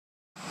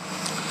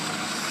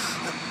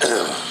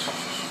Good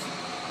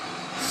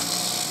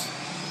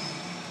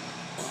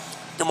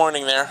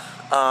morning there.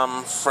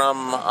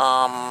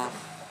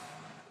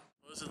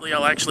 Supposedly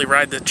I'll actually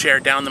ride the chair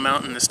down the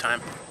mountain this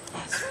time.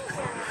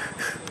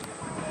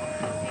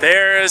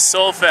 There's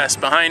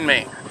Soulfest behind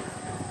me.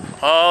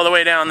 All the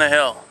way down the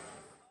hill.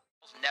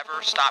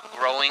 Never stop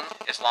growing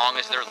as long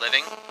as they're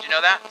living. Do you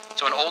know that?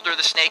 So the older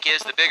the snake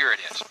is, the bigger it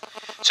is.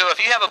 So if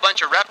you have a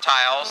bunch of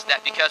reptiles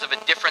that because of a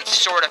different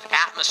sort of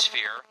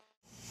atmosphere...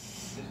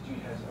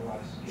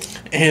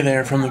 Hey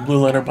there, from the Blue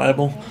Letter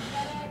Bible.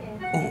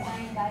 Ooh,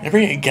 ever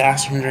get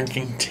gas from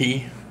drinking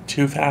tea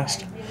too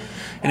fast?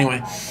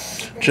 Anyway,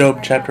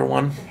 Job chapter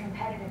 1.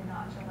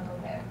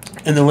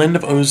 In the land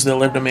of Uz there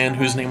lived a man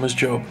whose name was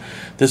Job.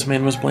 This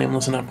man was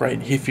blameless and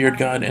upright. He feared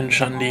God and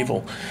shunned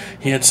evil.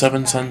 He had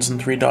 7 sons and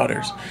 3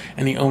 daughters,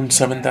 and he owned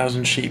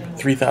 7,000 sheep,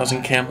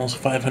 3,000 camels,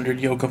 500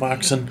 yoke of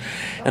oxen,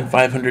 and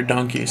 500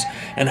 donkeys,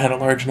 and had a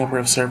large number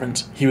of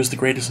servants. He was the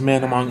greatest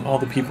man among all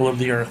the people of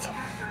the earth.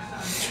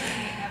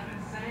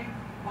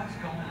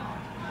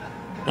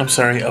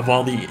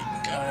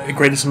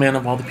 Greatest man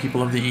of all the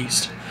people of the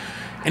East.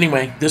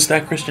 Anyway,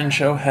 That Christian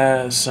Show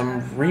has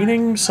some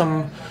reading,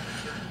 some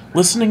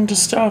listening to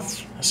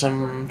stuff,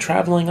 some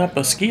traveling up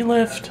a ski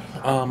lift,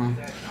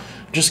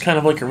 just kind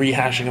of like a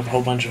rehashing of a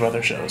whole bunch of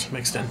other shows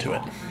mixed into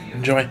it.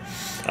 Enjoy.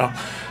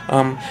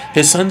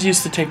 His sons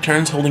used to take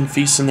turns holding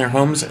feasts in their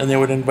homes, and they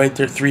would invite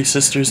their 3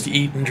 sisters to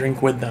eat and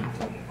drink with them.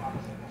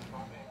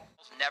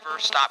 Never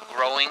stop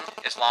growing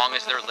as long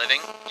as they're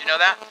living. Do you know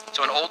that?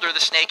 So the older the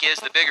snake is,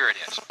 the bigger it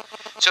is.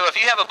 So if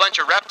you have a bunch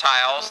of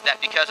reptiles that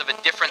because of a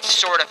different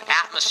sort of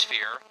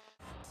atmosphere...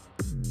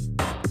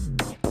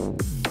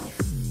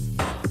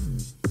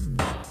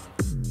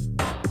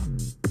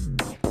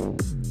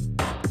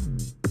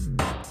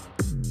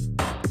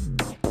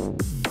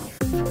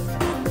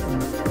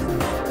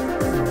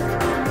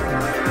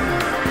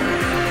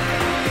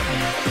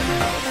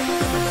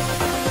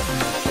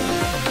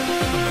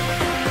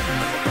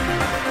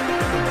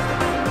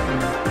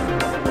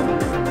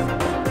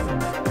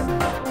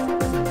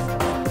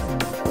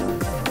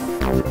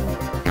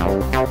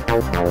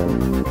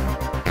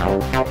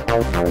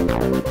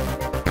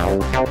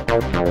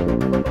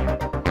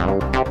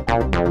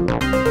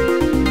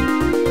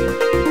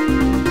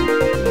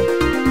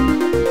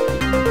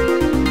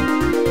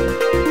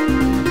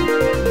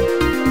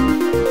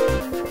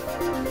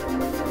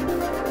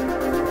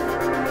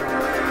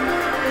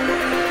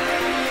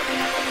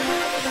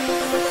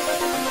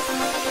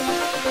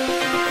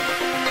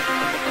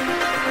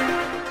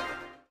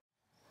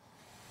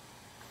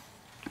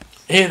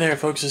 Hey there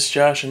folks, it's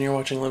Josh and you're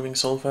watching Living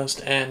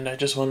Soulfest, and I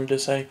just wanted to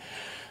say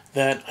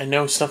that I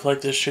know stuff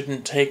like this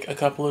shouldn't take a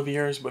couple of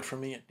years, but for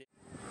me it did.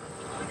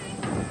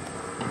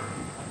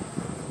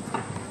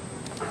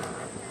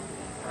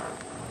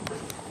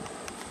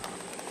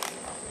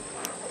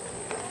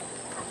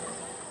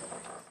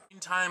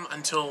 Time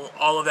until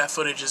all of that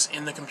footage is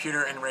in the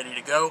computer and ready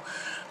to go.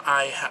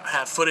 I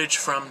have footage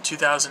from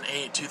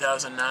 2008,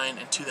 2009,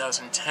 and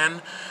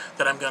 2010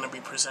 that I'm going to be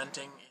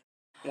presenting.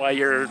 While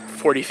you're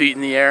 40 feet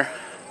in the air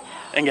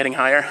and getting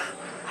higher.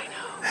 I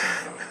know.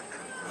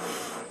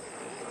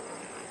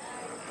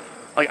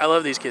 Like, I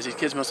love these kids. These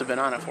kids must have been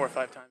on it 4 or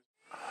 5 times.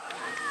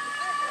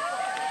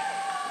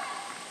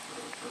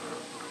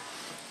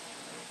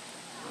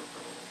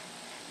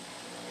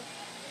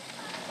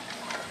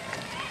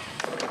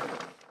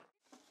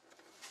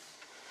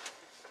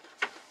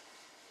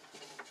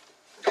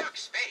 Dark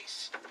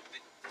space, but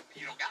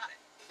you don't got it.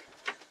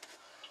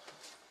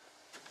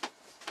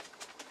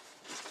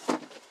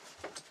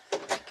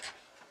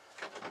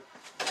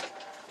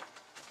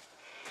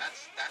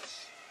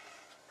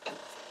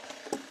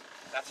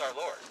 That's our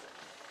Lord.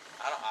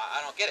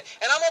 I don't get it.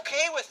 And I'm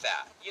okay with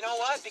that. You know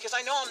what? Because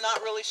I know I'm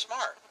not really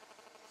smart.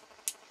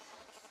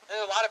 There's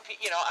a lot of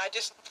people,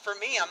 for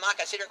me, I'm not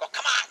going to sit here and go,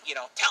 come on,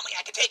 tell me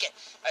I can take it.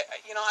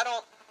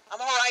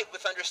 I'm all right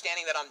with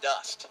understanding that I'm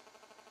dust.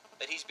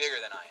 That he's bigger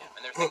than I am.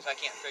 And there are things I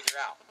can't figure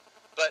out.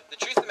 But the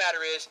truth of the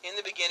matter is, in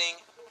the beginning,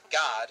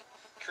 God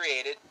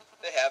created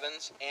the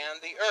heavens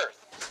and the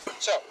earth.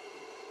 So,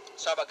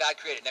 let's talk about God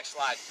created. Next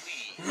slide,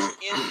 please.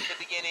 In the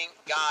beginning,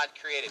 God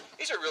created.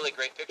 These are really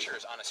great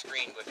pictures on a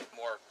screen with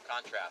more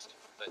contrast,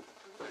 but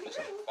they're just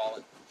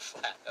falling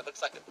flat. That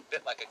looks like a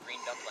bit like a green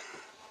dumpling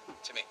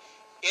to me.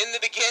 In the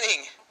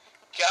beginning,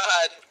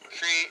 God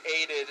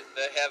created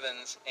the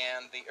heavens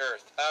and the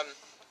earth. A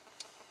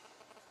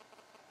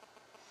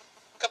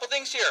couple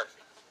things here.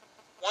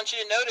 I want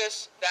you to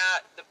notice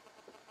that the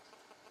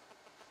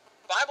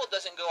Bible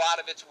doesn't go out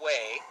of its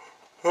way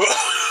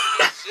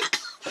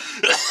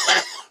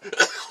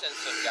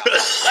existence of God.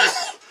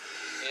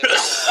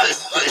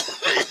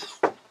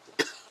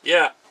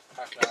 Yeah.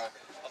 A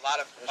lot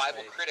of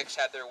Bible critics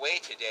had their way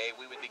today.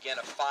 We would begin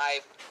a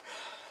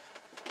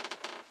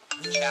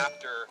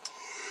 5-chapter.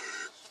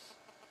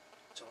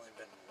 It's only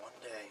been 1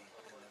 day,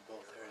 and they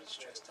both heard it's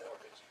just out.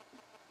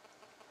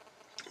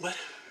 What?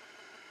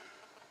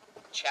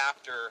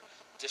 Chapter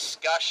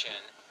discussion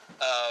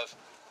of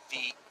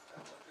the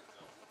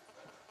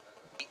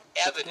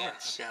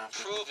evidence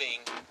proving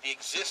the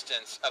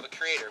existence of a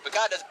creator. But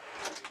God doesn't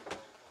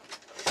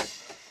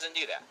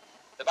do that.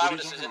 The Bible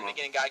just says in the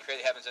beginning God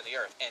created the heavens and the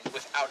earth, and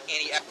without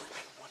any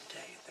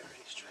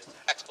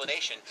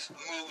explanation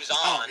moves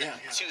on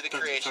to the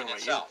creation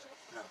itself.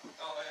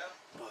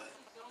 Well,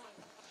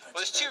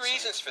 there's two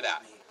reasons for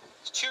that.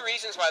 There's two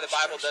reasons why the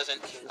Bible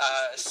doesn't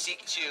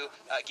seek to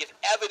give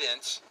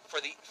evidence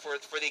for the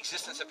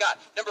existence of God.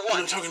 Number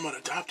one, talking about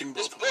adopting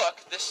both this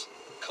book, this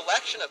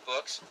collection of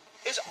books,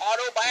 is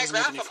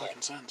autobiographical.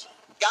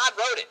 God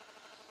wrote it,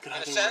 in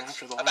a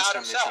sense, about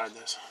himself.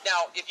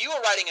 Now, if you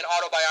were writing an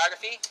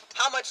autobiography,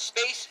 how much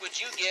space would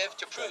you give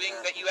to proving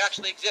that you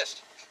actually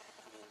exist?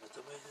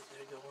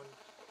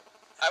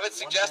 I would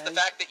suggest the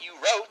fact that you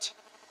wrote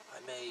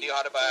the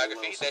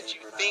autobiography, that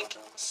you think,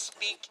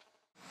 speak.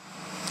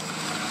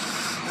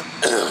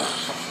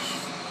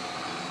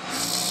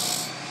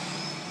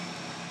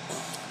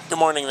 Good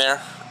morning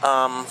there.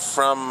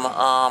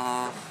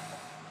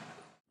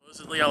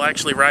 Supposedly I'll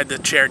actually ride the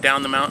chair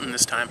down the mountain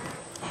this time.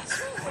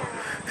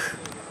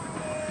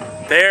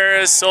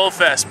 There's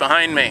Soulfest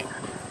behind me.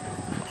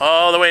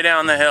 All the way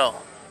down the hill.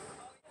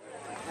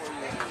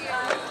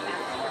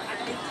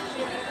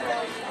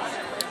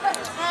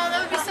 Oh,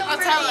 that would be so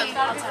pretty.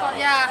 I'll tell him.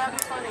 Yeah.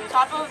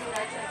 Top of...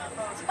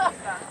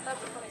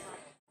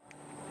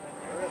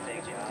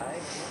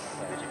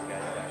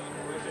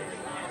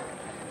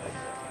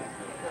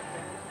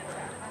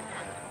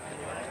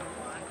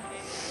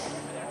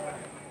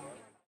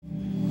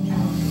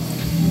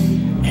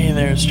 Hey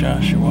there, it's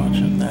Josh. You're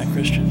watching That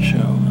Christian Show,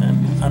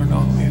 and I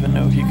don't even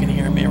know if you can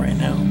hear me right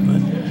now,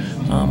 but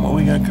what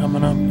we got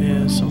coming up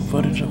is some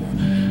footage of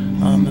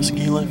the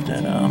ski lift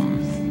at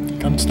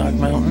Gunstock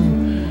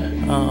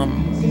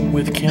Mountain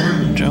with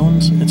Kim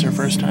Jones. It's her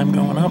first time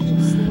going up.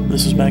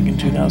 This was back in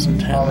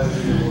 2010,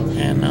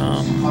 and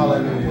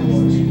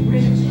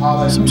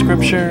some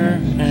scripture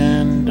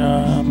and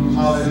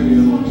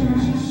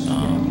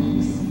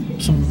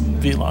some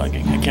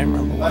vlogging. I can't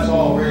remember what. That's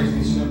all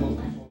very simple.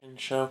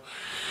 Show.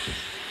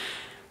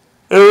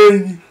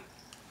 And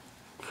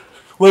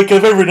like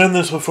I've ever done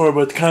this before,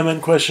 but the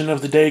comment question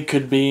of the day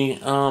could be,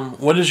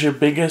 what is your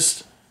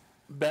biggest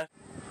bet?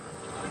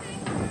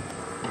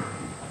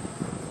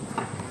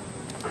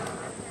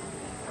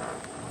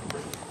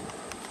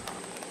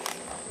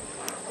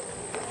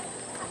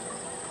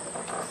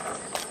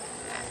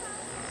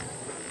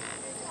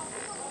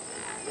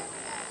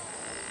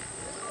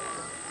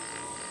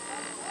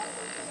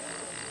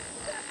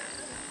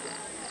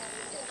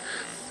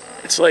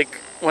 It's like,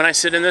 when I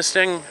sit in this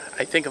thing,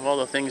 I think of all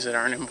the things that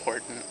aren't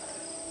important.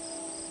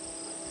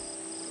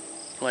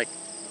 Like,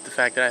 the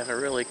fact that I have a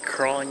really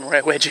crawling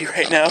right wedgie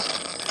right now.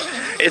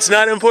 It's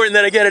not important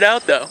that I get it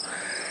out, though.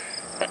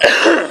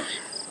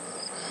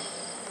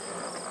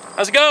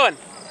 How's it going?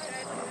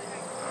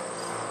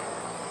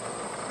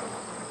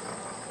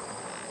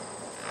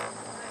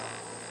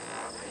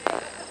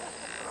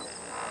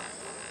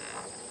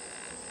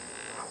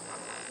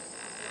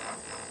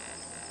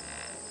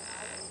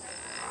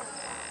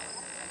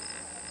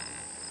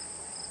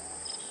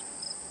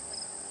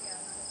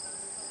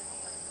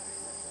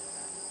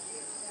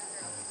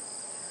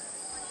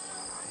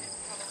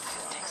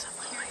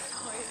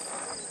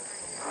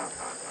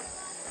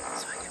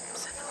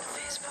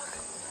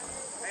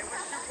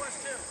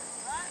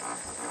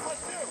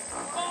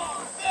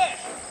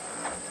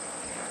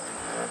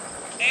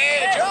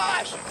 Hey,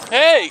 Josh!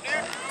 Hey!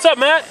 What's up,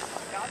 Matt?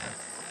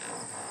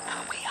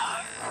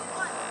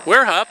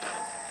 We're up.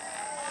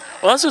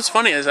 Well, that's what's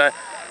funny is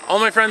all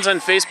my friends on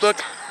Facebook.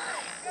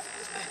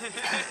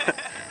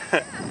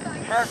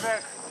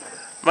 Perfect.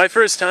 My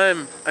first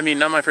time,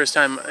 not my first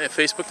time at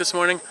Facebook this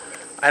morning,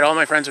 I had all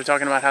my friends were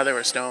talking about how they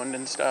were stoned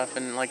and stuff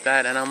and like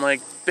that, and I'm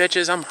like,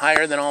 bitches, I'm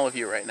higher than all of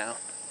you right now.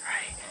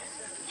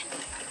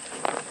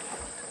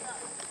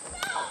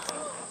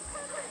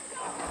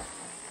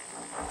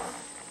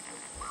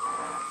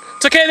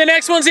 It's okay, the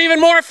next one's even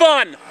more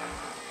fun!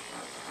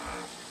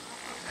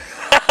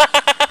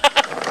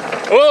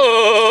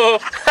 Whoa!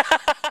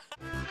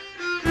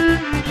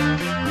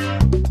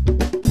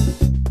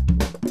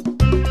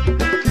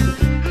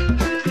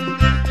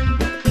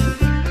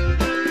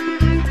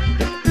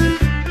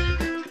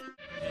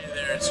 Hey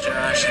there, it's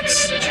Josh.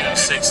 It's June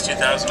 6,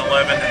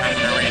 2011, and I'm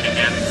going to read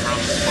again from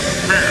the Book of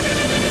Prayer.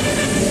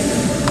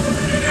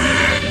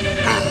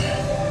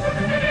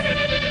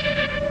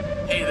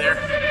 Hey there.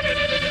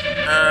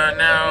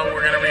 Now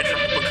we're going to read from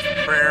the Book of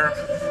Prayer.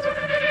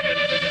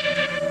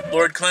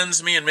 Lord,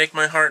 cleanse me and make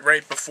my heart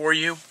right before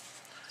you.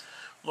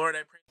 Lord,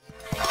 I pray.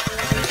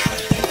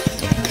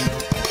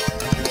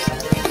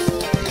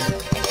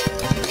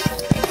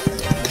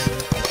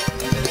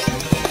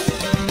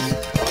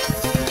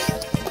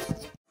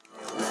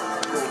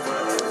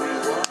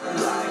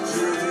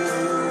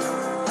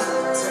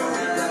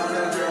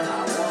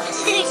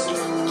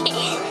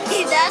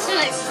 That's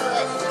my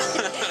foot.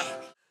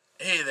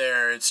 Hey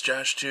there, it's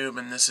Josh Tube,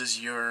 and this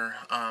is your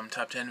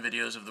top 10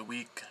 videos of the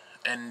week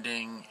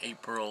ending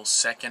April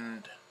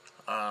 2nd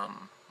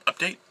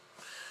update.